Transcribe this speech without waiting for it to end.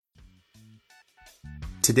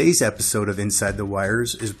Today's episode of Inside the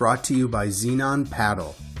Wires is brought to you by Xenon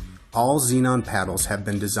Paddle. All Xenon paddles have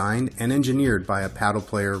been designed and engineered by a paddle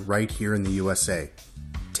player right here in the USA.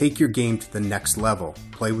 Take your game to the next level.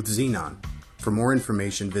 Play with Xenon. For more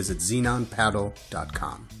information, visit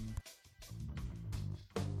xenonpaddle.com.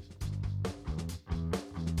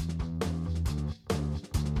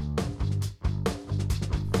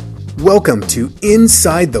 Welcome to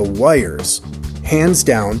Inside the Wires. Hands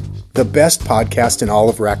down, the best podcast in all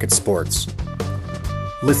of racket sports.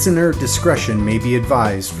 Listener discretion may be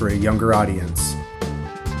advised for a younger audience.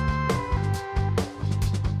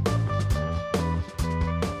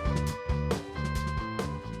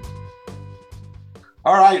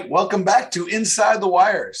 All right, welcome back to Inside the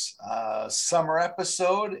Wires, summer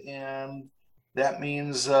episode, and that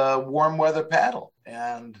means warm weather paddle,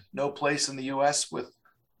 and no place in the U.S. with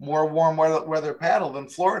more warm weather paddle than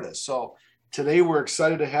Florida. So today we're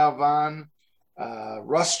excited to have on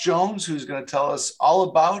Russ Jones, who's going to tell us all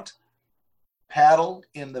about paddle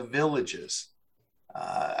in the villages.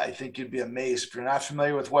 I think you'd be amazed. If you're not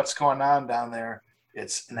familiar with what's going on down there,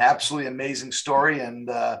 it's an absolutely amazing story,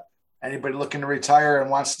 and anybody looking to retire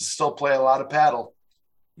and wants to still play a lot of paddle,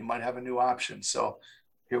 you might have a new option. So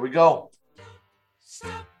here we go.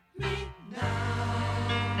 Stop me now.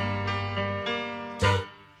 Don't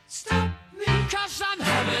stop me, 'cause I'm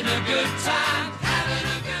having a good time,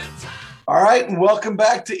 All right, and welcome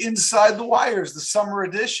back to Inside the Wires, the summer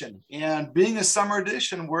edition. And being a summer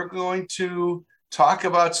edition, we're going to talk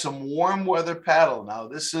about some warm weather paddle. Now,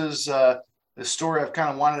 this is the story I've kind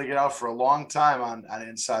of wanted to get out for a long time on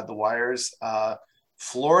Inside the Wires.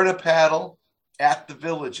 Florida paddle at the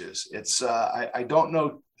villages. It's I don't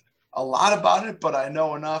know a lot about it, but I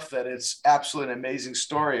know enough that it's absolutely an amazing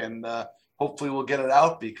story, and hopefully we'll get it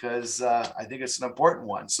out because I think it's an important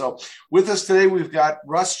one. So with us today, we've got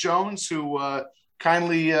Russ Jones, who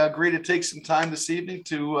kindly agreed to take some time this evening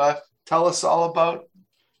to tell us all about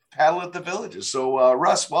paddle at the villages. So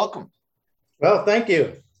Russ, welcome. Well, thank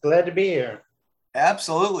you. Glad to be here.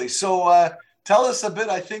 Absolutely. So tell us a bit,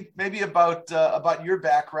 I think, maybe about your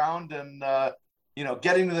background and,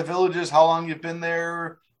 getting to the villages, how long you've been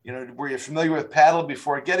there, were you familiar with paddle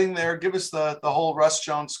before getting there? Give us the whole Russ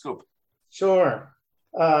Jones scoop. Sure.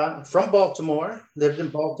 From Baltimore, lived in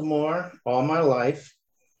Baltimore all my life.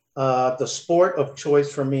 The sport of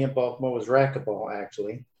choice for me in Baltimore was racquetball,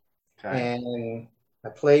 actually. Okay. And I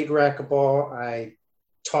played racquetball. I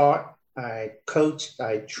taught, I coached,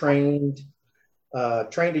 I trained a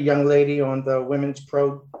young lady on the women's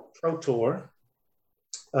pro tour.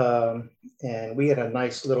 And we had a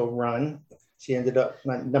nice little run. She ended up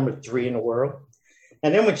number 3 in the world.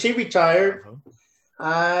 And then when she retired,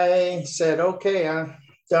 I said, okay, I'm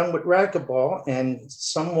done with racquetball. And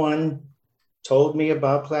someone told me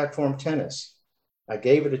about platform tennis. I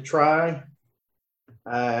gave it a try.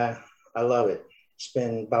 I love it. It's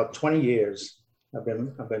been about 20 years I've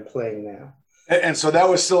been playing now. And so that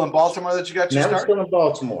was still in Baltimore that you got your start? That was still in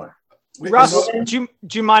Baltimore. Russ, do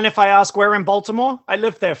you mind if I ask where in Baltimore? I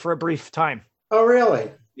lived there for a brief time. Oh,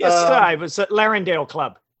 really? Yes, sir. I was at Larendale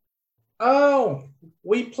Club. Oh,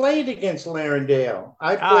 we played against Larendale.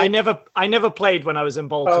 I never played when I was in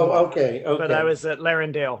Baltimore. Oh, okay. But I was at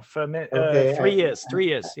Larendale for 3 years. 3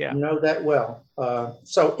 years, yeah. I know that well.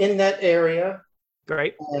 So in that area.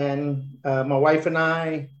 Great. And my wife and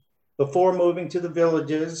I, before moving to the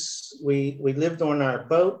villages, we lived on our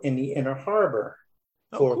boat in the inner harbor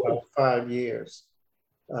for about 5 years.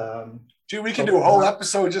 Gee, we can do a whole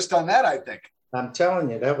episode just on that, I think. I'm telling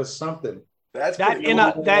you, that was something. That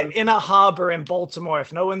inner harbor in Baltimore,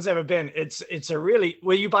 if no one's ever been, it's a really,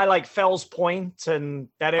 were you by like Fells Point and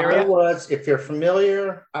that area? I was, if you're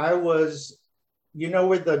familiar, I was,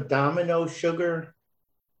 where the Domino Sugar?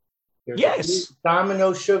 Yes.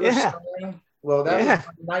 Domino Sugar sign? Well, that was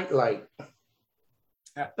Nightlight.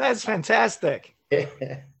 That's fantastic.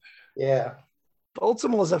 Yeah.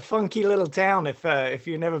 Baltimore's a funky little town if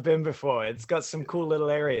you've never been before. It's got some cool little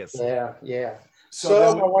areas. Yeah.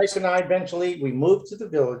 So my wife and I eventually, we moved to the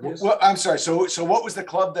villages. Well, I'm sorry. So what was the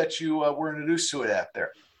club that you were introduced to it at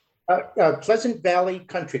there? Pleasant Valley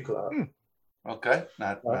Country Club. Okay.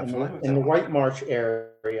 Not in the White Marsh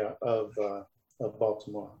area of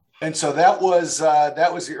Baltimore. And so that was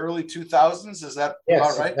the early 2000s. Is that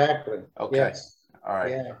about right? Exactly. Okay. Yes. All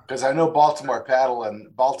right. Because I know Baltimore paddle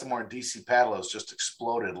and Baltimore and DC paddle has just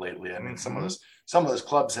exploded lately. I mean, some of those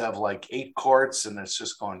clubs have like 8 courts, and it's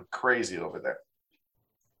just going crazy over there.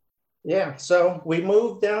 Yeah. So we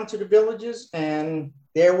moved down to the villages, and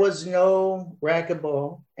there was no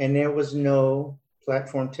racquetball, and there was no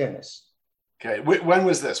platform tennis. Okay. When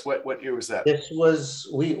was this? What year was that? This was,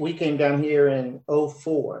 we came down here in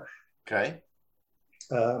 04. Okay.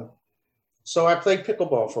 So I played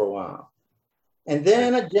pickleball for a while. And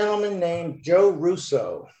then a gentleman named Joe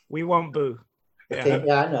Russo. We won't boo.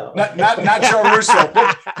 Yeah, I know. Not Joe Russo.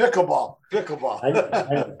 Pickleball. I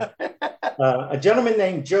know. A gentleman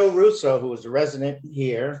named Joe Russo, who was a resident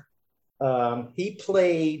here, he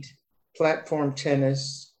played platform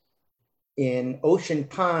tennis in Ocean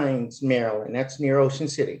Pines, Maryland. That's near Ocean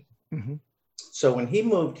City. Mm-hmm. So when he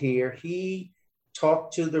moved here, he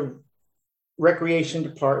talked to the recreation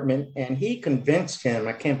department and he convinced him,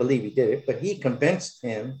 I can't believe he did it, but he convinced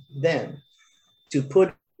him then to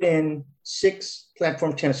put in 6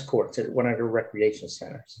 platform tennis courts at one of the recreation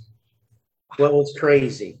centers. Well, it's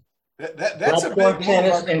crazy. That's platform a big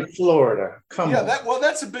tennis move. In Florida. Come on.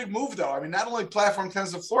 That's a big move, though. I mean, not only platform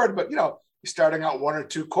tennis in Florida, but you're starting out 1 or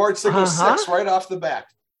 2 courts. They go 6 right off the bat.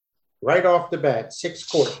 Right off the bat, 6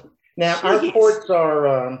 courts. Now our courts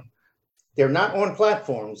are they're not on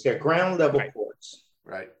platforms; they're ground level courts.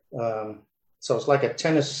 Right. So it's like a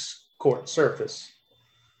tennis court surface,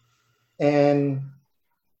 and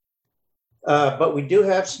but we do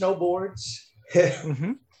have snowboards.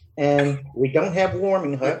 Mm-hmm. And we don't have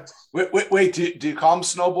warming huts. Wait. Do you call them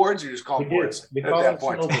snowboards or you just call them boards we call at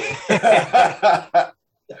them that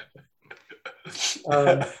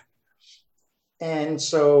point? And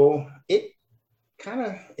so it kind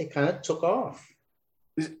of took off.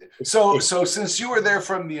 So since you were there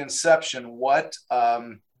from the inception, what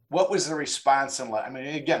was the response I mean,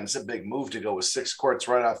 again, it's a big move to go with 6 courts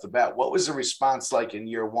right off the bat. What was the response like in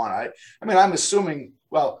year 1? I mean, I'm assuming.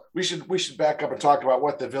 Well, we should back up and talk about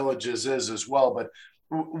what the Villages is as well. But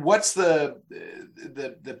what's the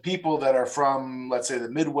people that are from, let's say, the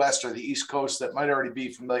Midwest or the East Coast that might already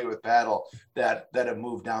be familiar with paddle that have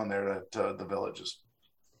moved down there to the Villages?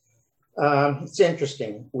 It's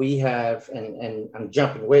interesting. We have, and I'm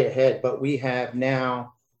jumping way ahead, but we have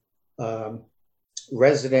now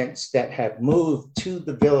residents that have moved to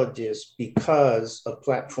the Villages because of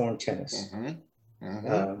platform tennis. Mm-hmm.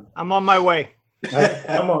 Mm-hmm. I'm on my way.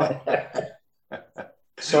 Come on.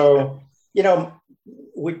 So,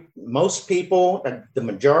 most people, the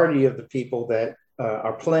majority of the people that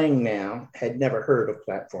are playing now had never heard of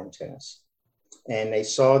platform tennis. And they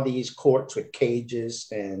saw these courts with cages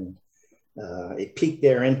and it piqued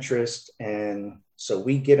their interest. And so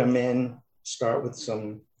we get them in, start with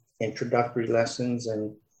some introductory lessons,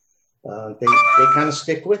 and they kind of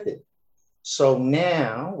stick with it. So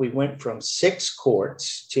now we went from 6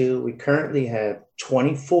 courts to, we currently have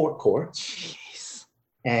 24 courts. Jeez.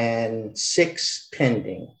 And 6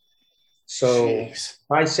 pending. So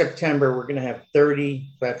by September, we're going to have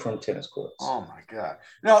 30 platform tennis courts. Oh my God.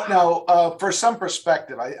 Now, for some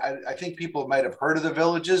perspective, I think people might have heard of the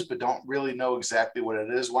Villages, but don't really know exactly what it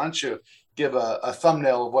is. Why don't you give a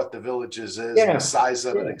thumbnail of what the Villages is, and the size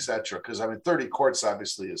of it, et cetera? Because I mean, 30 courts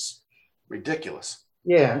obviously is ridiculous.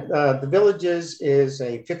 Yeah, the Villages is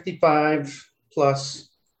a 55 plus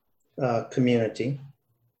community.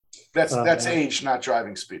 That's age, not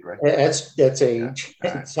driving speed, right? That's age.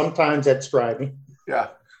 Yeah. Right. Sometimes that's driving. Yeah.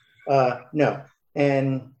 No,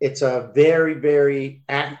 and it's a very, very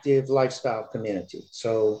active lifestyle community.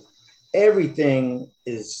 So everything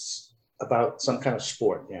is about some kind of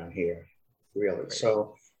sport down here, really. Right.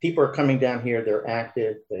 So people are coming down here. They're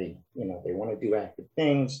active. They want to do active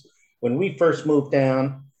things. When we first moved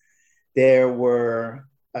down, there were,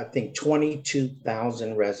 I think,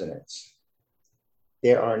 22,000 residents.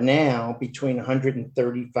 There are now between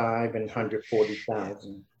 135 and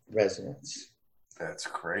 140,000 residents. That's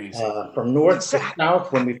crazy. From north to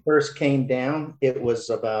south, when we first came down, it was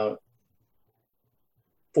about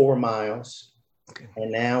 4 miles,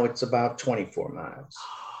 and now it's about 24 miles.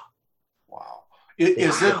 Wow.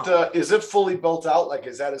 Is it fully built out? Like,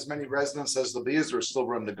 is that as many residents as there'll be? Is there still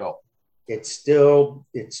room to go? It's still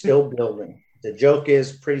building. The joke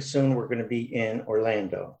is pretty soon we're going to be in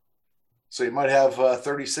Orlando. So you might have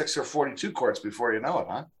 36 or 42 courts before you know it,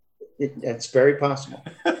 huh? It's very possible.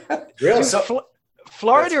 Really? So,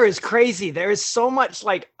 Florida is crazy. There is so much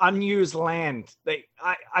like unused land.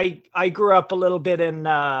 I grew up a little bit in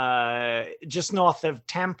just north of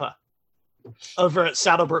Tampa, over at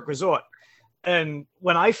Saddlebrook Resort. And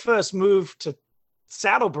when I first moved to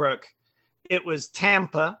Saddlebrook, it was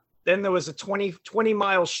Tampa. Then there was a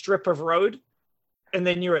 20-mile strip of road. And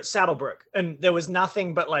then you're at Saddlebrook. And there was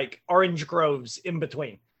nothing but like orange groves in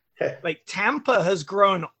between. Like Tampa has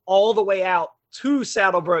grown all the way out to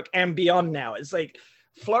Saddlebrook and beyond now. It's like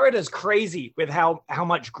Florida's crazy with how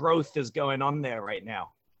much growth is going on there right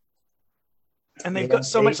now. And they've got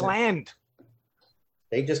so much land.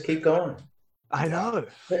 They just keep going. I know.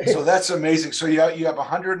 So that's amazing. So you have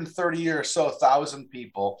 130 or so thousand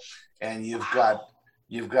people, and you've got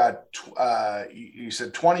you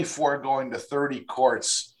said 24 going to 30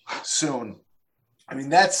 courts soon. I mean,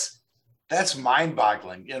 that's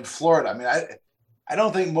mind-boggling in Florida. I mean, I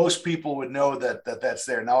don't think most people would know that's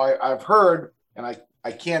there. Now I've heard, and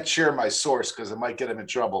I can't share my source because it might get them in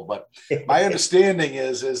trouble, but my understanding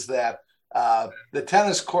is that the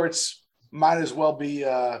tennis courts might as well be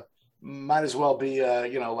you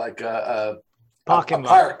know, like a park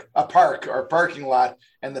or a parking lot,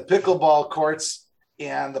 and the pickleball courts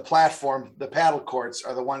and the paddle courts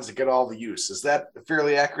are the ones that get all the use. Is that a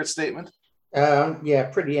fairly accurate statement? Yeah,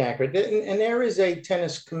 pretty accurate. And there is a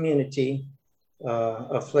tennis community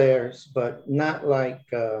of players, but not like,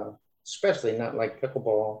 especially not like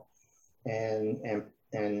pickleball and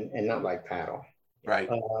not like paddle. Right,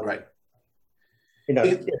 right. You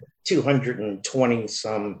know, 220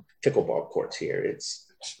 some pickleball courts here. It's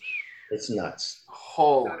nuts.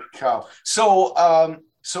 Holy cow! So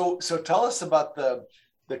tell us about the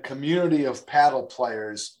community of paddle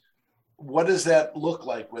players. What does that look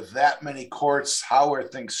like with that many courts? How are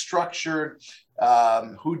things structured?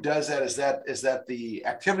 Who does that? Is that the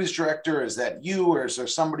activities director? Is that you, or is there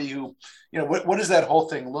somebody who, you know, what does that whole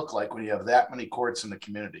thing look like when you have that many courts in the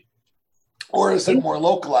community? Or is it more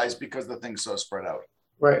localized because the thing's so spread out?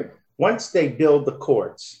 Right. Once they build the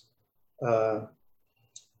courts,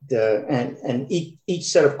 each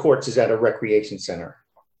set of courts is at a recreation center.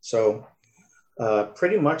 So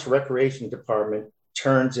pretty much recreation department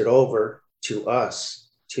turns it over to us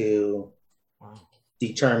to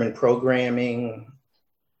determine programming,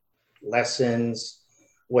 lessons.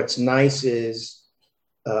 What's nice is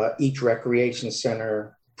each recreation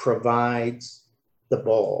center provides the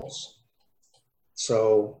balls.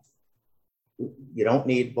 So you don't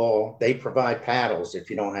need ball. They provide paddles if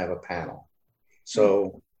you don't have a paddle.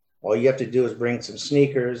 So all you have to do is bring some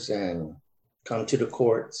sneakers and come to the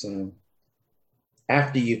courts, and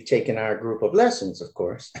after you've taken our group of lessons, of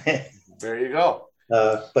course. There you go.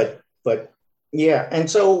 But yeah, and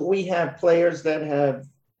so we have players that have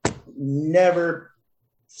never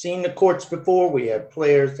seen the courts before. We have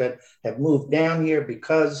players that have moved down here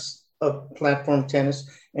because of platform tennis,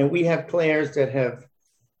 and we have players that have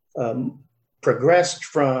progressed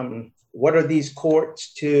from what are these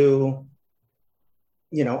courts to,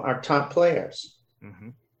 you know, our top players. Mm-hmm.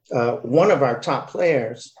 One of our top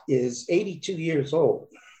players is 82 years old.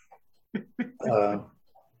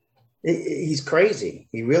 He's crazy.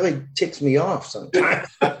 He really ticks me off sometimes.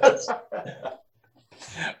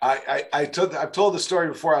 I've told the story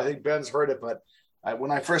before. I think Ben's heard it, but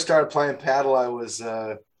when I first started playing paddle, I was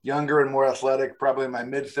younger and more athletic, probably in my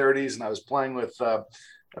mid-30s, and I was playing with a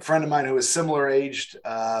friend of mine who was similar aged,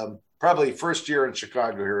 probably first year in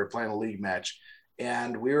Chicago here. We were playing a league match,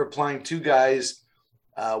 and we were playing two guys.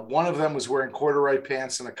 One of them was wearing corduroy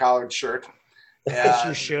pants and a collared shirt. As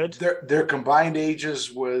you should. Their combined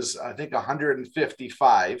ages was, I think,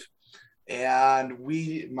 155. And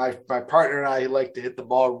my partner and I like to hit the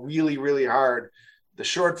ball really, really hard. The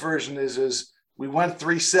short version is we went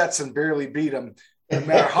 3 sets and barely beat them. No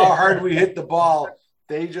matter how hard we hit the ball,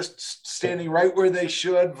 they just standing right where they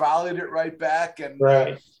should, volleyed it right back. And,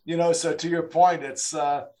 you know, so to your point, it's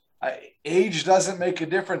age doesn't make a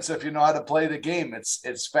difference if you know how to play the game.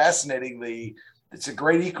 It's fascinating. It's a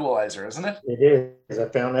great equalizer, isn't it? It is. I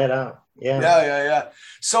found that out. Yeah. Yeah.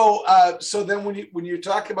 So then when you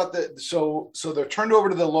talk about so they're turned over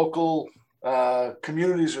to the local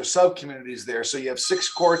communities or sub communities there. So you have 6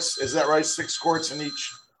 courts. Is that right? 6 courts in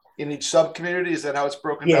each sub community. Is that how it's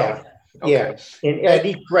broken down? Okay. Yeah. At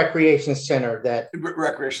each recreation center that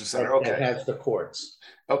has the courts.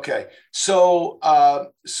 Okay. So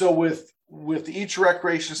with each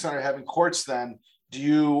recreation center having courts, then do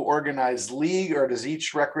you organize league, or does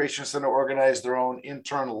each recreation center organize their own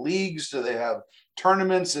internal leagues? Do they have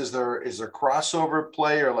tournaments? Is there crossover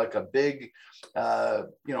play, or like a big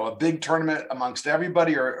tournament amongst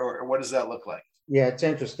everybody, or what does that look like? Yeah, it's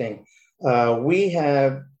interesting. We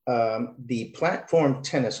have the Platform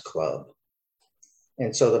Tennis Club.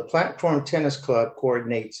 And so the Platform Tennis Club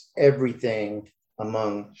coordinates everything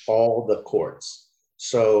among all the courts.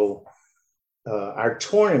 So our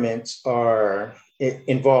tournaments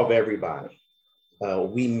involve everybody.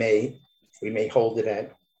 We may hold it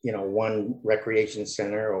at, one recreation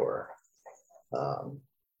center, or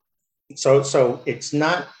so it's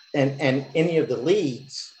not, and any of the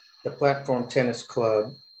leagues, the Platform Tennis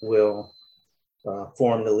Club will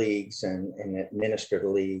form the leagues and administer the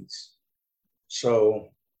leagues. So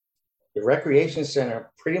the recreation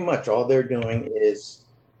center, pretty much all they're doing is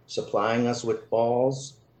supplying us with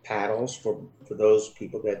balls paddles for those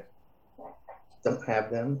people that don't have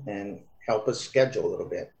them, and help us schedule a little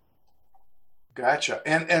bit. Gotcha.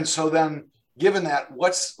 And so then, given that,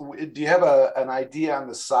 do you have an idea on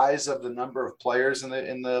the size of the number of players in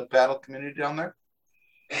the paddle community down there?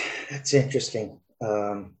 That's interesting.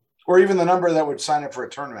 Or even the number that would sign up for a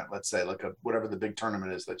tournament, let's say, like whatever the big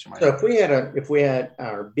tournament is that you might. So if we had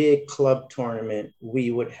our big club tournament,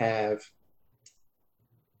 we would have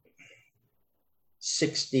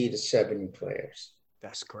 60 to 70 players.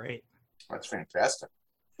 That's great. That's fantastic.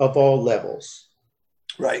 Of all levels.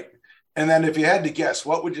 Right. And then if you had to guess,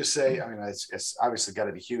 what would you say? I mean, it's obviously got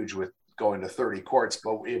to be huge with going to 30 courts,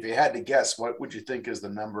 but if you had to guess, what would you think is the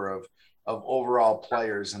number of overall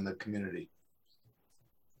players in the community?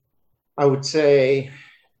 I would say,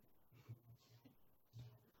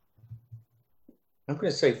 I'm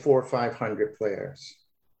going to say 400 or 500 players.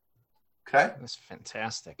 Okay. That's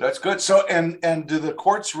fantastic. That's good. So, and do the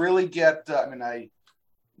courts really get, I mean, I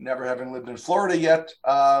never having lived in Florida yet,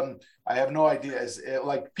 I have no idea.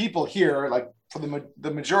 Like people here, like for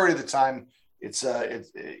the majority of the time, it's up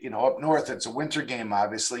north, it's a winter game,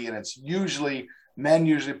 obviously. And men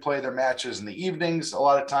usually play their matches in the evenings. A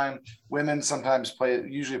lot of time, women sometimes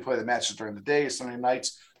usually play the matches during the day, Sunday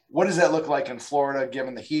nights. What does that look like in Florida,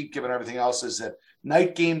 given the heat, given everything else? Is it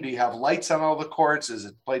night game? Do you have lights on all the courts? Is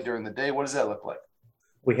it played during the day? What does that look like?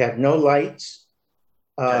 We have no lights.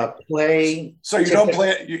 Play. So you don't play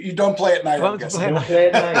it. You don't play at night. Don't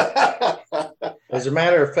play at night. As a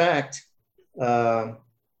matter of fact,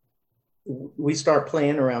 we start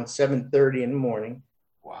playing around 7:30 in the morning.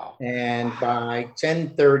 Wow. And by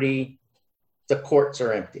 10:30, the courts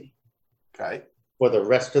are empty. Okay. For the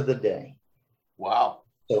rest of the day. Wow.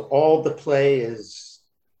 So all the play is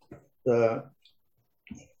the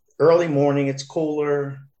early morning. It's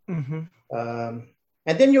cooler. Mm-hmm.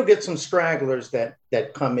 And then you'll get some stragglers that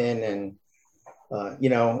come in and,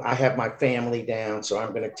 I have my family down, so I'm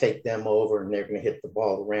going to take them over and they're going to hit the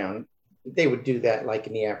ball around. They would do that like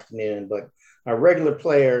in the afternoon, but our regular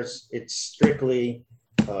players, it's strictly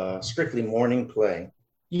morning play.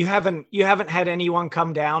 You haven't had anyone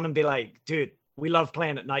come down and be like, dude, we love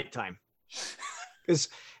playing at nighttime. Because,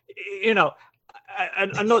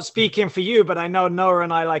 I'm not speaking for you, but I know Noah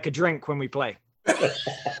and I like a drink when we play.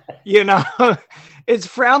 It's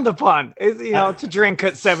frowned upon, to drink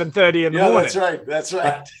at 7:30 in the morning. That's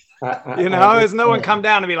right. There's no one come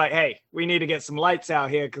down and be like, hey, we need to get some lights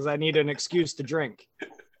out here because I need an excuse to drink.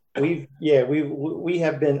 We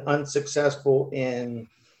have been unsuccessful in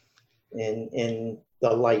the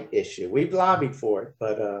light issue. We've lobbied for it,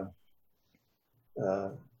 but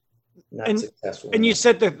not successful. And you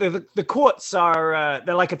said that the courts are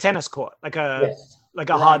they're like a tennis court, like a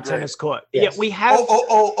hard tennis court. Yes. Yeah, we have.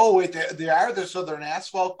 Wait, they are there. So they're an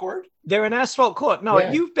asphalt court. They're an asphalt court. No,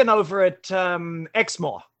 you've been over at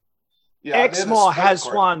Exmoor. Yeah, Exmoor has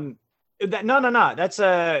court. One. No. It's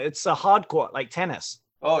a hard court like tennis.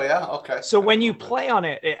 Oh yeah, okay. So when you play on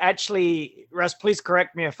it, it actually, Russ, please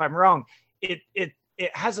correct me if I'm wrong. It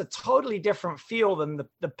has a totally different feel than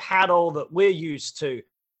the paddle that we're used to.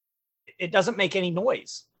 It doesn't make any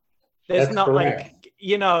noise. There's That's not correct.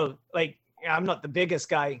 like I'm not the biggest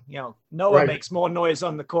guy. Noah makes more noise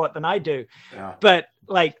on the court than I do. Yeah. But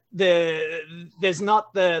like there's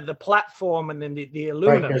not the platform and then the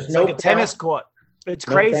aluminum. Right. It's like a tennis court. It's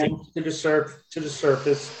crazy. To the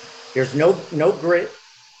surface. There's no grit.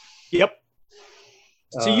 Yep.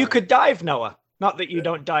 So you could dive, Noah. Not that you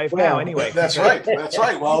don't dive now, anyway. That's right.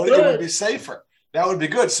 Well, it would be safer. That would be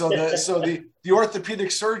good. So the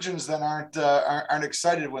orthopedic surgeons then aren't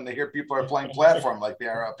excited when they hear people are playing platform like they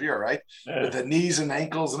are up here, right? With the knees and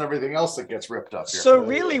ankles and everything else that gets ripped up here. So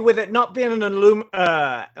really, with it not being an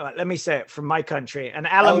let me say it from my country, an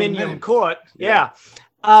aluminium court,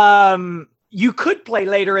 you could play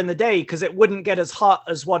later in the day because it wouldn't get as hot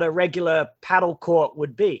as what a regular paddle court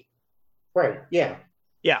would be. Right. Yeah.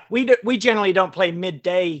 Yeah. We generally don't play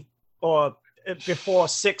midday or before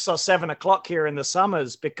 6 or 7 o'clock here in the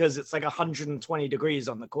summers because it's like 120 degrees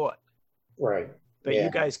on the court. Right. But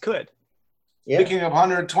you guys could. Yeah. Speaking of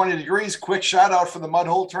 120 degrees, quick shout out for the Mud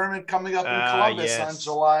Hole tournament coming up in Columbus on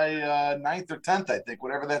July 9th or 10th, I think,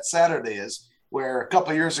 whatever that Saturday is, where a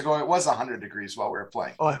couple of years ago it was 100 degrees while we were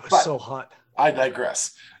playing. Oh, it was so hot. I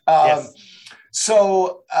digress. Yes.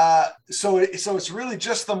 So it's really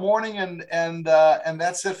just the morning and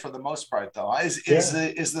that's it for the most part, though. Is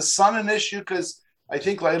the sun an issue? Because I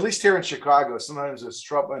think, like, at least here in Chicago, sometimes it's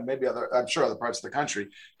trouble, and maybe I'm sure other parts of the country,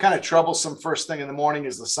 kind of troublesome first thing in the morning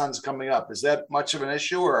as the sun's coming up. Is that much of an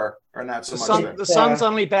issue or not so much? The sun's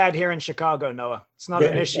only bad here in Chicago, Noah. It's not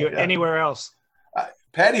an issue anywhere else.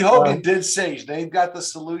 Patty Hogan did say they've got the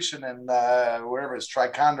solution, and wherever it's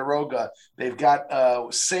Ticonderoga, they've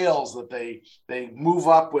got sails that they move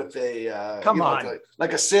up with a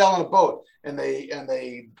like a sail on a boat, and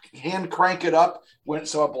they hand crank it up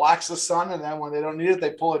so it blocks the sun, and then when they don't need it,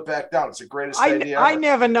 they pull it back down. It's the greatest idea ever. I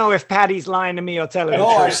never know if Patty's lying to me or telling me. No,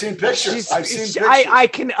 I've seen pictures. I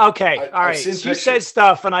can. Okay, all right. She says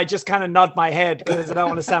stuff, and I just kind of nod my head because I don't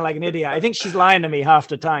want to sound like an idiot. I think she's lying to me half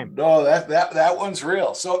the time. No, that one's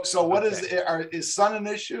real. So what is sun an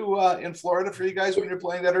issue in Florida for you guys when you're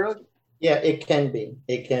playing that early? Yeah, it can be.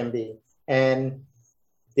 It can be. And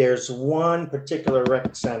there's one particular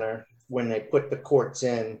rec center when they put the courts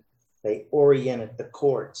in, they oriented the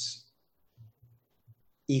courts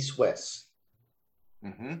east-west.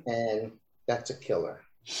 Mm-hmm. And that's a killer.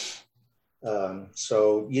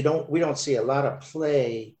 So we don't see a lot of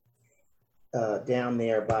play down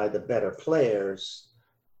there by the better players,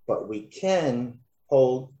 but we can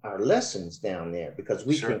hold our lessons down there because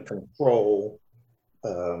we can control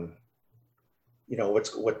what's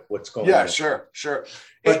going on. Yeah, sure.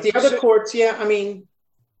 But the other courts, I mean,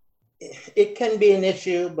 it can be an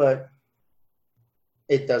issue, but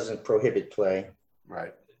it doesn't prohibit play.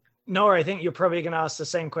 Right. Nora, I think you're probably going to ask the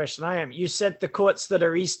same question I am. You said the courts that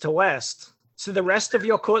are east to west. So the rest of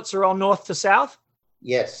your courts are all north to south?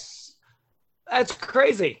 Yes. That's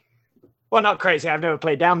crazy. Well, not crazy. I've never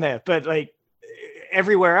played down there, but like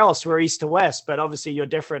everywhere else we're east to west, but obviously you're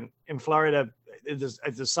different in Florida.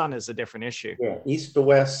 The sun is a different issue. Yeah, east to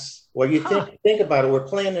west. Well, you think about it. We're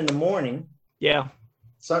playing in the morning. Yeah.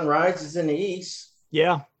 Sun rises in the east.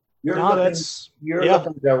 Yeah. You're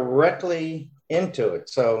looking directly into it.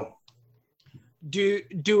 So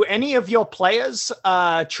do any of your players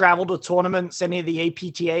travel to tournaments, any of the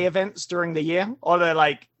APTA events during the year? Or they're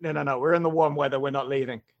like, no, we're in the warm weather, we're not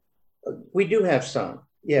leaving? We do have some.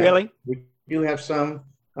 Yeah. Really? We do have some.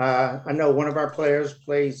 I know one of our players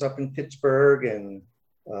plays up in Pittsburgh and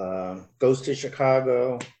goes to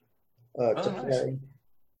Chicago to play.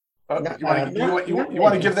 You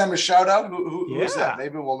want to give them a shout out? Who is that?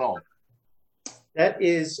 Maybe we'll know. That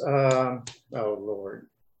is, oh Lord.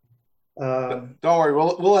 Don't worry,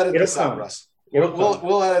 we'll edit this out, Russ.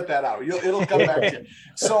 We'll edit that out. It'll come back to you.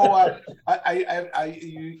 So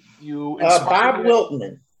you Bob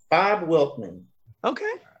Wilkman.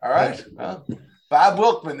 Okay. All right. Well, Bob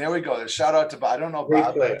Wilkman. There we go. Shout out to Bob. I don't know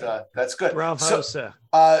Bob, but that's good.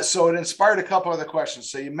 So it inspired a couple other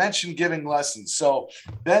questions. So you mentioned giving lessons. So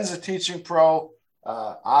Ben's a teaching pro.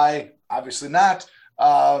 I obviously not.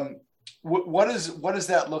 What does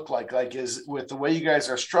that look like? Like, is with the way you guys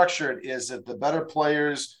are structured, is it the better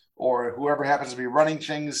players or whoever happens to be running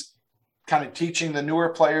things kind of teaching the newer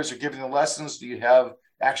players or giving the lessons? Do you have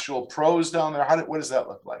actual pros down there? What does that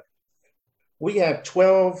look like? We have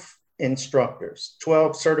 12 instructors,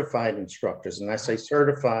 12 certified instructors. And I say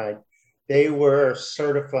certified, they were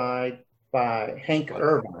certified by Hank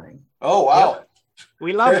Irvine. Oh, wow. Yep.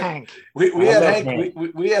 We love Hank. We had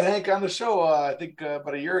Hank on the show, I think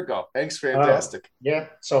about a year ago. Hank's fantastic. Yeah.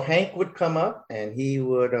 So Hank would come up and he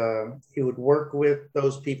would work with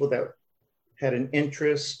those people that had an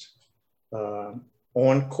interest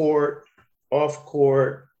on court, off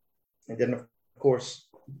court, and then of course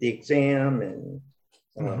the exam. And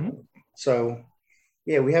so,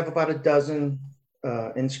 yeah, we have about a dozen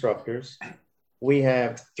instructors. We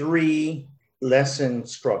have 3 lesson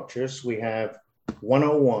structures. We have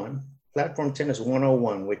 101, Platform Tennis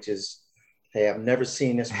 101, which is, hey, I've never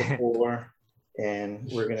seen this before, and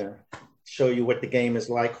we're going to show you what the game is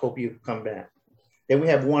like. Hope you come back. Then we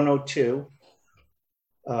have 102.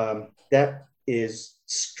 That is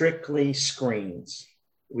strictly screens.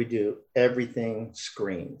 We do everything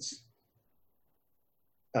screens.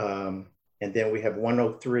 And then we have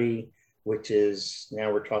 103, which is,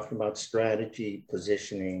 now we're talking about strategy,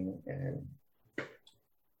 positioning,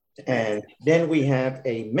 and then we have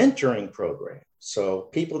a mentoring program. So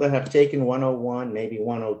people that have taken 101, maybe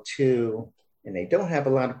 102, and they don't have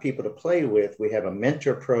a lot of people to play with, we have a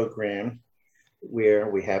mentor program where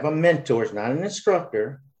we have a mentor. It's not an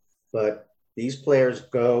instructor, but these players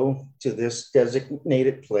go to this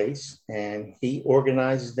designated place and he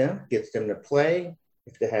organizes them, gets them to play.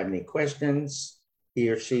 If they have any questions, he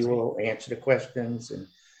or she will answer the questions. And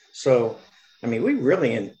so, I mean, we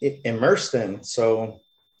really immerse them. So,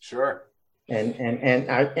 sure.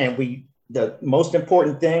 And we, the most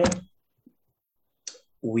important thing,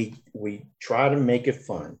 we try to make it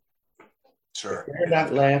fun. Sure. If they're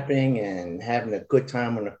not laughing and having a good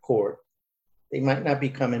time on the court, they might not be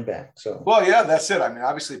coming back. So, well, yeah, that's it. I mean,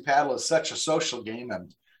 obviously paddle is such a social game,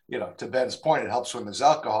 and to Ben's point, it helps when there's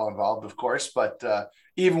alcohol involved, of course. But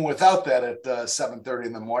even without that, at 7:30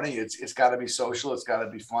 in the morning, it's got to be social. It's got to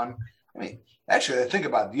be fun. I mean, actually, I think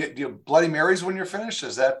about it. Do you Bloody Marys when you're finished?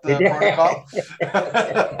 Is that the protocol?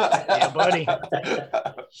 Yeah, buddy.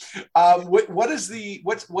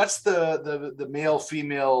 What's the male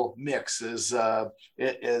female mix? Is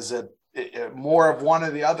it more of one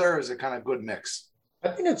or the other? Or is it kind of good mix? I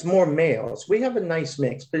think it's more males. We have a nice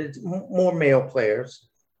mix, but it's more male players.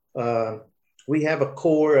 We have a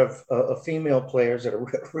core of female players that are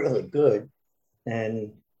really good,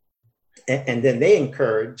 and then they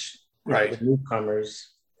encourage the newcomers.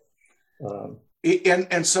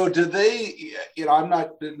 And so do they? I'm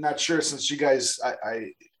not sure, since you guys,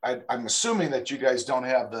 I'm assuming that you guys don't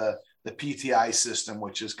have the PTI system,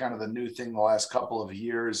 which is kind of the new thing the last couple of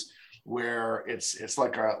years, where it's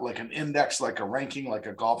like an index, like a ranking, like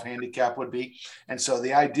a golf handicap would be. And so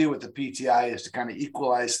the idea with the PTI is to kind of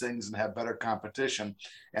equalize things and have better competition.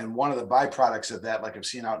 And one of the byproducts of that, like I've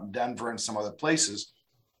seen out in Denver and some other places,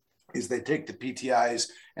 is they take the PTIs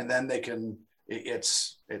and then they can,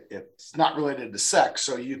 it's not related to sex.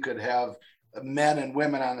 So you could have men and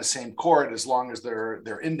women on the same court as long as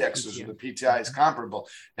their indexes or the PTI is comparable.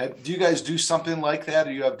 Do you guys do something like that?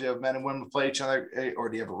 Do you have men and women play each other, or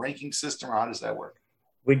do you have a ranking system, or how does that work?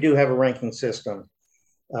 We do have a ranking system.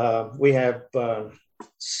 We have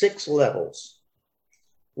 6 levels.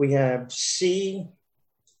 We have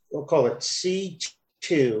we'll call it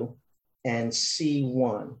C2 and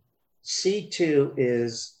C1. C2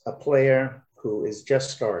 is a player who is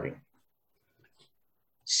just starting.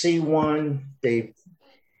 C1, they've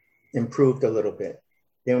improved a little bit.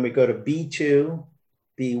 Then we go to B2,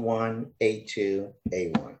 B1, A2,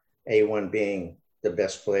 A1. A1 being the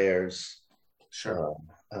best players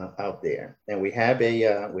out there. And we have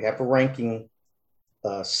a ranking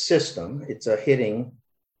system. It's a hitting.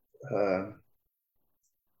 I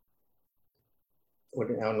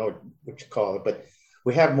don't know what you call it, but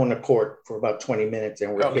we have them on the court for about 20 minutes,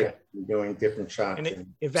 and we're doing different shots. And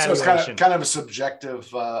evaluation. So it's kind of a subjective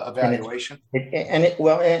evaluation. And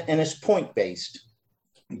it's point based.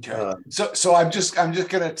 Okay. So I'm just going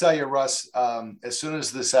to tell you, Russ, as soon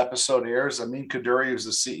as this episode airs, Amin Kaduri, who's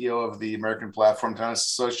the CEO of the American Platform Tennis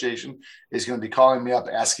Association, is going to be calling me up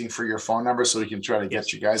asking for your phone number so he can try to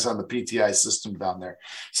get you guys on the PTI system down there.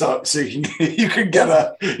 So you can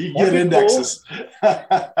get indexes. Cool.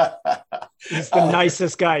 He's the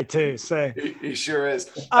nicest guy too. So he sure is.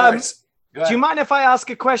 Do you mind if I ask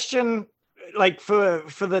a question, like for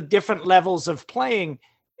the different levels of playing?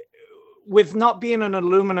 With not being an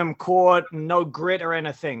aluminum court, no grit or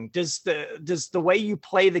anything, does the way you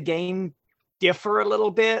play the game differ a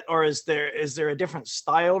little bit, or is there a different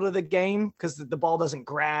style to the game because the ball doesn't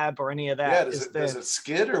grab or any of that? Yeah, does it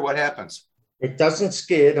skid, or what happens? It doesn't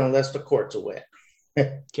skid unless the courts are wet.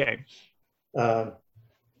 Okay.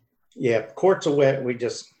 Yeah, courts are wet.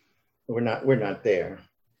 We're not there.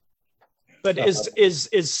 But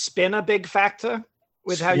is spin a big factor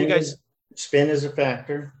with how you guys? Spin is a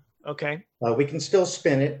factor. Okay. We can still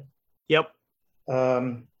spin it. Yep.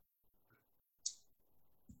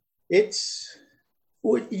 It's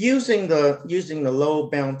using the low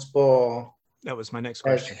bounce ball. That was my next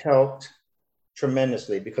question. Has helped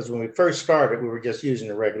tremendously, because when we first started, we were just using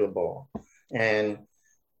the regular ball, and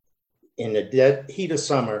in the dead heat of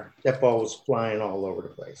summer, that ball was flying all over the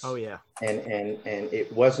place. Oh yeah. And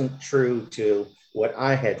it wasn't true to what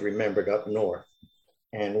I had remembered up north.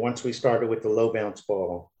 And once we started with the low bounce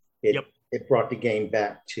ball, it brought the game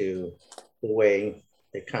back to the way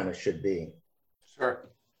it kind of should be. Sure.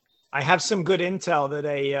 I have some good intel that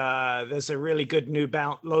there's a really good new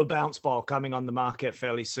low bounce ball coming on the market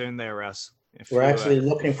fairly soon there, Russ. We're actually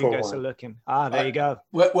looking for one. Are looking. There you go.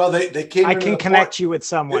 Well, they came. I can connect you with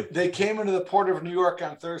someone. They came into the port of New York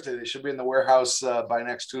on Thursday. They should be in the warehouse by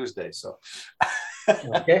next Tuesday. So.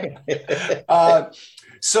 Okay.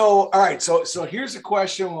 So all right. So here's a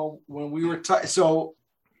question. When we were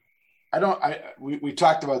we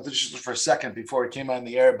talked about this just for a second before it came on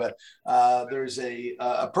the air, but there's a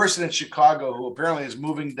person in Chicago who apparently is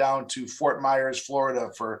moving down to Fort Myers,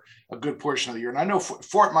 Florida for a good portion of the year. And I know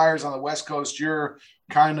Fort Myers on the West Coast, you're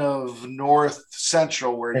kind of north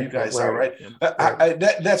central where you guys are, right?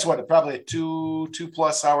 That's what, probably a two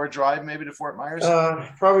plus hour drive maybe to Fort Myers?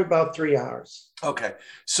 Probably about 3 hours. Okay.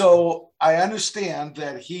 So I understand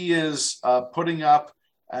that he is putting up,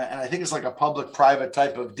 and I think it's like a public-private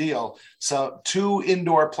type of deal, so 2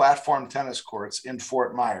 indoor platform tennis courts in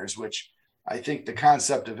Fort Myers, which I think the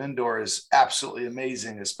concept of indoor is absolutely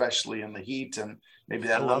amazing, especially in the heat, and maybe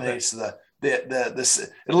that eliminates the it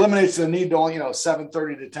eliminates the need to only 7:30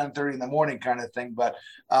 to 10:30 in the morning kind of thing. But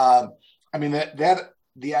I mean that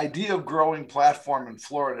the idea of growing platform in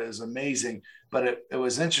Florida is amazing. But it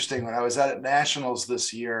was interesting when I was at Nationals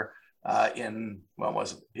this year in when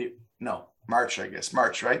was it? No, March, I guess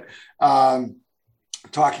March, right?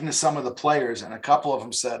 Talking to some of the players, and a couple of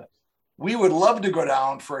them said, we would love to go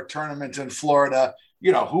down for a tournament in Florida.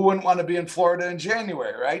 Who wouldn't want to be in Florida in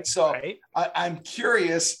January, right? So right. I'm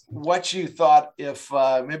curious what you thought if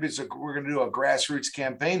maybe we're going to do a grassroots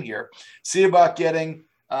campaign here, see about getting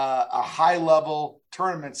a high-level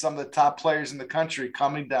tournament, some of the top players in the country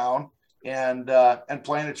coming down and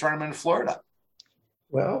playing a tournament in Florida.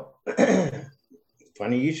 Well,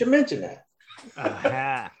 funny you should mention that.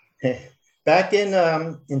 Uh-huh. Back in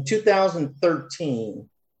 2013,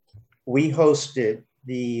 we hosted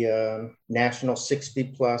the National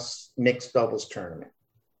 60-plus mixed doubles tournament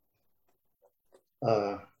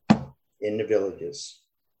in the Villages.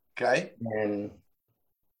 Okay. And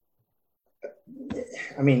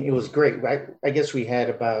I mean, it was great. I guess we had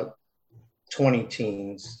about 20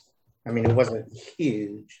 teams. I mean, it wasn't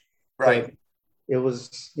huge. Right. It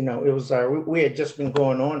was, we had just been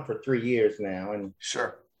going on for 3 years now. And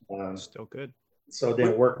sure. Still good. So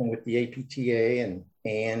then working with the APTA and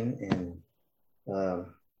Ann, and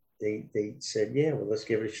they said, yeah, well, let's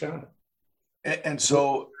give it a shot. And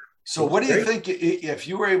so what do you think if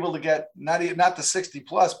you were able to get not the 60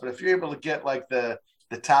 plus, but if you're able to get like the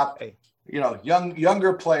top,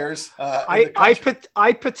 younger players?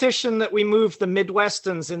 I petition that we move the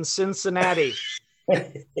Midwesterns in Cincinnati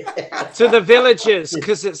to the Villages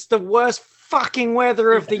because it's the worst fucking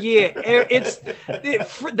weather of the year.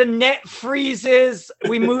 The net freezes.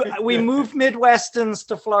 We move Midwesterns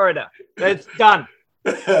to Florida. It's done.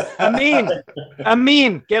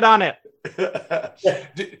 Amin, get on it.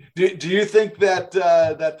 Do you think that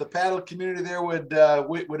that the paddle community there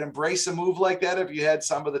would embrace a move like that if you had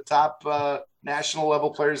some of the top national level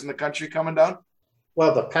players in the country coming down?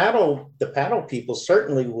 Well, the paddle people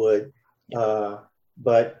certainly would,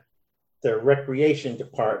 but the recreation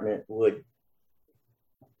department would.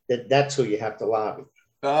 That's who you have to lobby.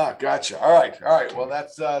 Gotcha. All right. Well,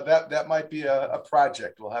 that's that might be a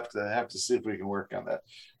project. We'll have to see if we can work on that.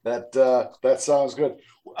 That sounds good.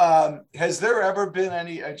 Has there ever been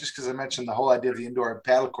any? Just because I mentioned the whole idea of the indoor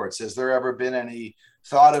paddle courts, has there ever been any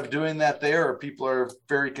thought of doing that there, or people are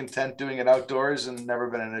very content doing it outdoors and never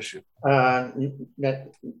been an issue? I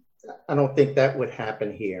don't think that would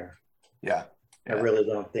happen here. Yeah. I really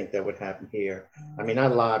don't think that would happen here. I mean, I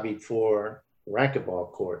lobbied for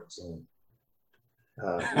racquetball courts and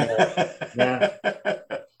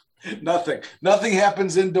nothing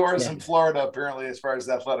happens indoors in Florida apparently as far as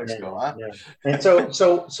athletics go, huh? Yeah. And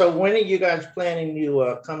so when are you guys planning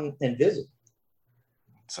to come and visit?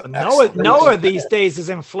 So Noah these days is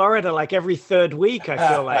in Florida like every third week. I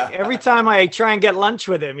feel like every time I try and get lunch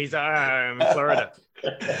with him, he's I'm in Florida.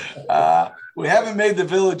 We haven't made the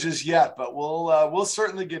Villages yet, but we'll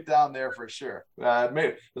certainly get down there for sure.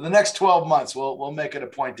 Maybe for the next 12 months, we'll make it a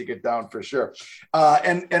point to get down for sure.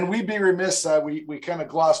 And we'd be remiss. We kind of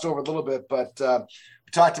glossed over a little bit, but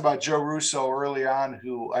we talked about Joe Russo early on,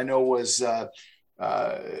 who I know was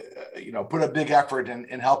put a big effort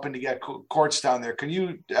in helping to get courts down there. Can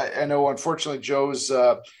you? I know unfortunately Joe's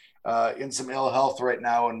in some ill health right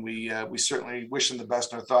now, and we certainly wish him the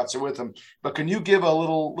best. Our thoughts are with him. But can you give a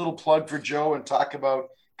little plug for Joe and talk about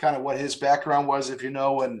kind of what his background was, if you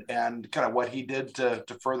know, and kind of what he did to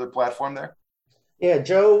further platform there? Yeah,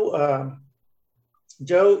 Joe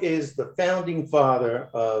is the founding father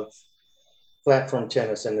of platform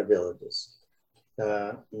tennis in the Villages,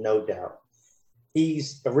 no doubt.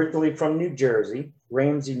 He's originally from New Jersey,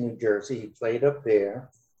 Ramsey, New Jersey. He played up there.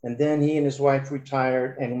 And then he and his wife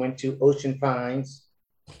retired and went to Ocean Pines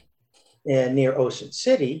near Ocean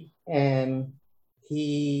City. And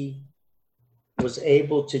he was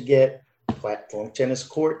able to get platform tennis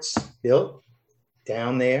courts built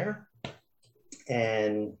down there.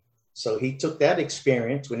 And so he took that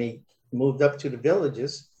experience when he moved up to the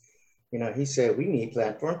Villages. He said, we need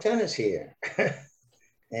platform tennis here.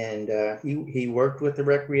 And he worked with the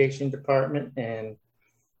recreation department. And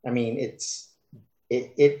I mean, it's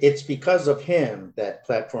because of him that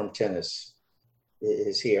platform tennis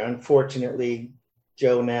is here. Unfortunately,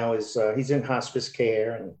 Joe now is he's in hospice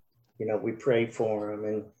care, and we pray for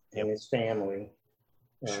him and his family.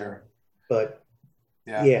 Sure. But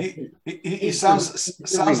Yeah. He sounds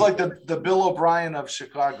like the Bill O'Brien of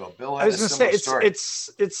Chicago. Bill had I was going to say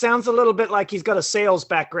it sounds a little bit like he's got a sales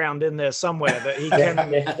background in there somewhere that he can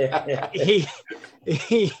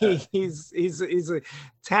he's a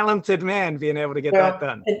talented man being able to get that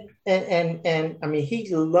done. And I mean,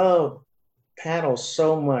 he loved paddle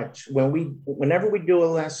so much. Whenever we do a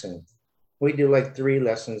lesson, we do like 3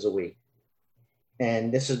 lessons a week.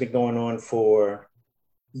 And this has been going on for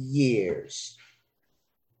years.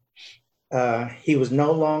 He was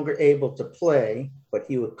no longer able to play, but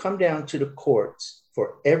he would come down to the courts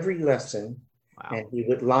for every lesson. Wow. And he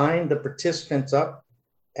would line the participants up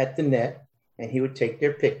at the net and he would take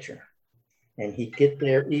their picture and he'd get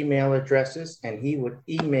their email addresses and he would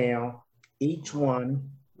email each one.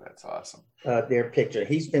 That's awesome. Their picture.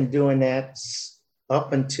 He's been doing that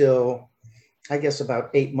up until, I guess,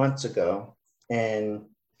 about 8 months ago. And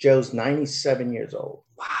Joe's 97 years old.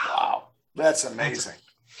 Wow. That's amazing.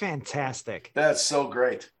 Fantastic. That's so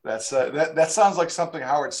great. That sounds like something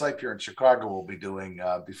Howard Sipe here in Chicago will be doing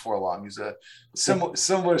before long. He's a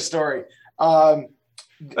similar story. But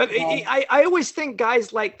I always think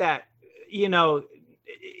guys like that,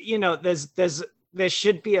 there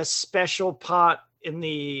should be a special part in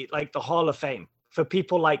the Hall of Fame for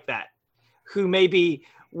people like that who maybe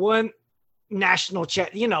weren't national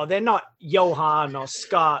they're not Johan or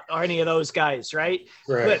Scott or any of those guys, right?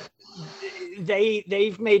 But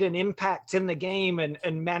they've made an impact in the game and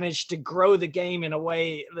managed to grow the game in a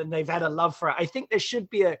way that they've had a love for it. I think there should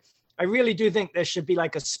be I really do think there should be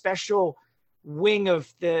like a special wing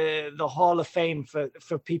of the Hall of Fame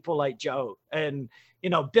for people like Joe and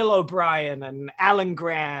Bill O'Brien and Alan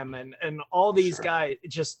Graham and all these guys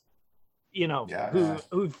just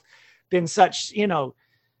who've been such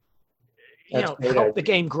help the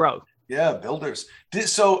game grow. Yeah, builders.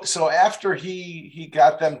 So after he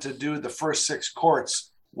got them to do the first 6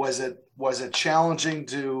 courts, was it challenging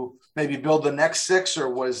to maybe build the next 6, or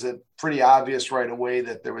was it pretty obvious right away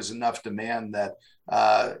that there was enough demand that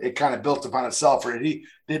it kind of built upon itself? Or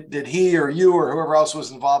did he or you or whoever else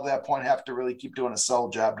was involved at that point have to really keep doing a sell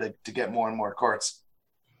job to get more and more courts?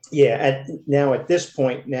 Yeah, at this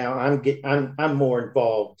point now I'm more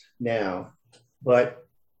involved now, but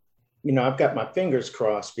I've got my fingers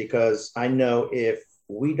crossed because I know if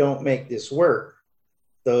we don't make this work,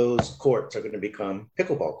 those courts are going to become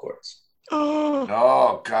pickleball courts.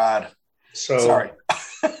 Oh God. Sorry.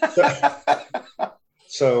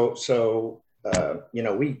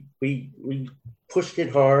 We pushed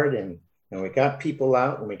it hard and we got people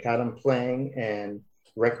out and we got them playing, and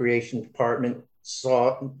recreation department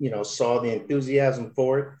saw the enthusiasm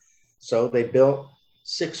for it. So they built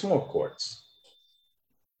 6 more courts.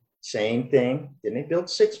 Same thing. Then they built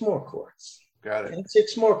 6 more courts. Got it. And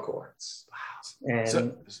 6 more courts. Wow.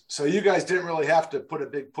 And so you guys didn't really have to put a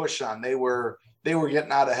big push on. They were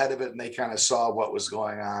getting out ahead of it, and they kind of saw what was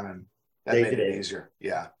going on, and that made it easier.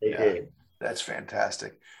 Yeah. They did. That's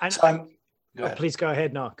fantastic. Please go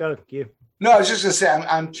ahead. No, go you. No, I was just going to say,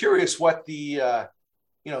 I'm curious what the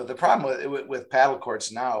problem with paddle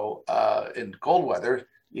courts now in cold weather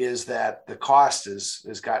is that the cost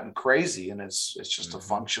has gotten crazy, and it's just a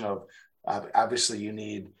function of obviously you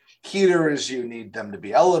need heaters, you need them to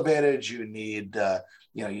be elevated, you need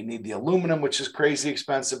you need the aluminum, which is crazy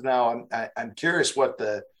expensive now. I'm curious what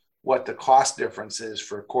the cost difference is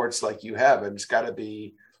for courts like you have, and it's got to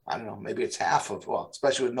be, I don't know, maybe it's half of,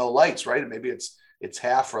 especially with no lights, right? Maybe it's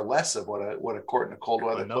half or less of what a court in a cold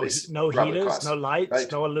weather place. No heaters, costs. No lights, right.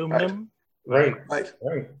 No aluminum. Right.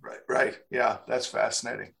 Yeah, that's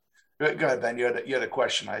fascinating. Go ahead, Ben. You had a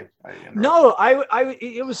question. No,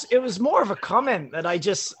 it was more of a comment that I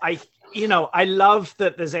love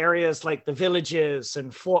that there's areas like the Villages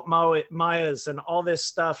and Fort Myers and all this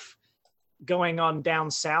stuff going on down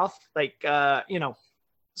south. Like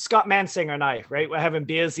Scott Mansinger and I, right, we're having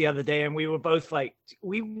beers the other day, and we were both like,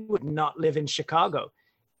 we would not live in Chicago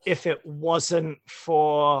if it wasn't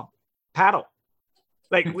for paddle.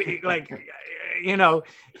 I don't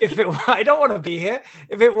want to be here.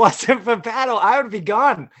 If it wasn't for paddle, I would be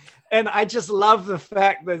gone. And I just love the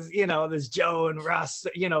fact that, there's Joe and Russ,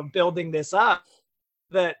 building this up,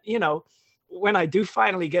 that, when I do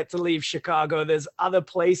finally get to leave Chicago, there's other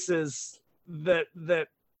places that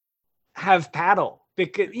have paddle,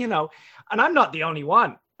 because, and I'm not the only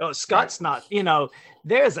one. Oh, Scott's not,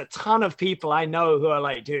 there's a ton of people I know who are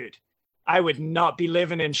like, dude, I would not be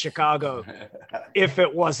living in Chicago if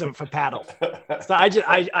it wasn't for paddle. So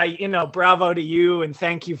I bravo to you, and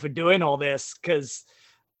thank you for doing all this, because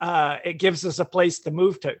it gives us a place to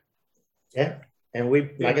move to. Yeah. And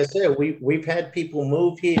like I said, we've had people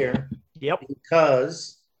move here. Yep.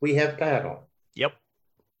 Because we have paddle. Yep.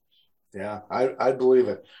 Yeah, I believe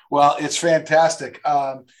it. Well, it's fantastic.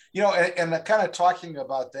 You know, and kind of talking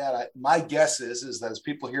about that, my guess is that as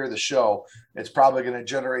people hear the show, it's probably going to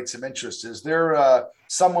generate some interest. Is there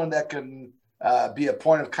someone that can be a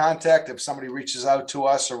point of contact if somebody reaches out to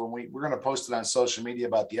us, or when we're going to post it on social media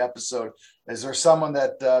about the episode? Is there someone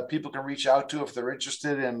that people can reach out to if they're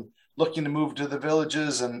interested in looking to move to the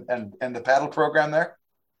Villages and the paddle program there?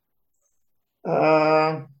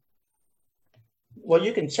 Well,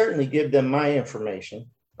 you can certainly give them my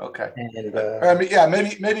information. Okay. And I mean, yeah,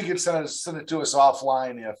 maybe you can send it to us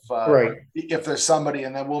offline if there's somebody,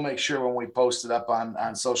 and then we'll make sure when we post it up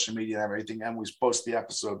on social media and everything, and we post the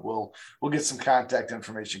episode, we'll get some contact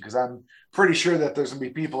information, because I'm pretty sure that there's gonna be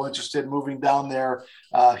people interested in moving down there,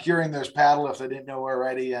 hearing there's paddle if they didn't know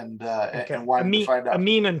already, and wanting to find out.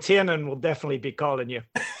 Amin and Tiernan will definitely be calling you.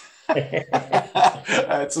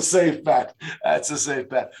 It's a safe bet. That's a safe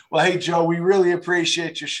bet. Well, hey, Joe, we really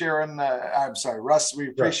appreciate you sharing. I'm sorry, Russ. We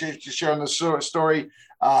appreciate you sharing the story.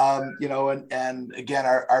 You know, and again,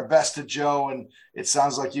 our best to Joe. And it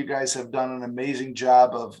sounds like you guys have done an amazing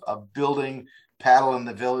job of building paddle in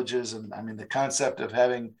the Villages. And I mean, the concept of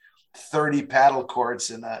having 30 paddle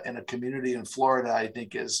courts in a community in Florida, I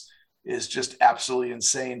think is just absolutely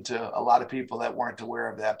insane to a lot of people that weren't aware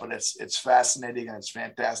of that, but it's fascinating and it's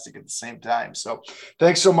fantastic at the same time. So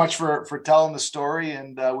thanks so much for telling the story,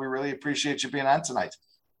 and we really appreciate you being on tonight.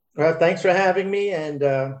 Well, thanks for having me, and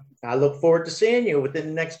I look forward to seeing you within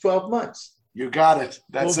the next 12 months. You got it.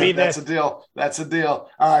 That's a deal. That's a deal.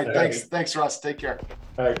 All right. Thanks, Russ. Take care.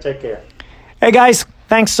 All right. Take care. Hey guys,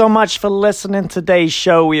 thanks so much for listening to today's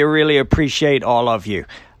show. We really appreciate all of you.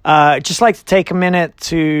 Just like to take a minute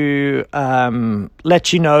to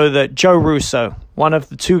let you know that Joe Russo, one of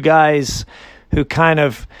the two guys who kind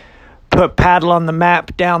of put paddle on the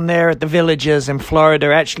map down there at the Villages in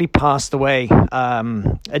Florida, actually passed away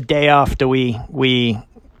a day after we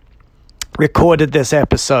recorded this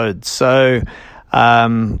episode. So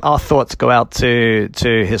our thoughts go out to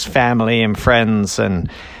his family and friends and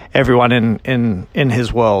everyone in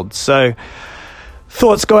his world. So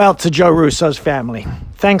thoughts go out to Joe Russo's family.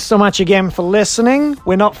 Thanks so much again for listening.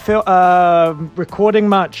 We're not recording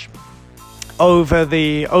much over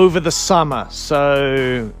the summer,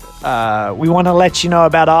 so we want to let you know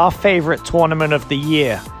about our favorite tournament of the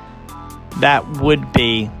year. That would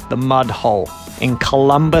be the Mud Hole in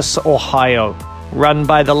Columbus, Ohio, run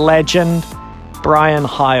by the legend Brian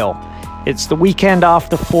Heil. It's the weekend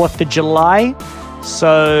after 4th of July.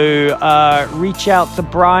 So reach out to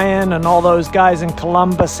Brian and all those guys in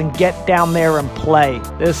Columbus and get down there and play.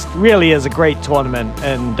 This really is a great tournament,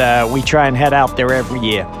 and we try and head out there every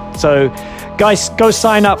year. So guys, go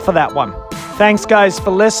sign up for that one. Thanks guys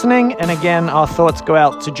for listening, and again, our thoughts go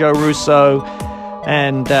out to Joe Russo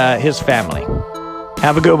and his family.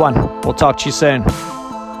 Have a good one. We'll talk to you soon.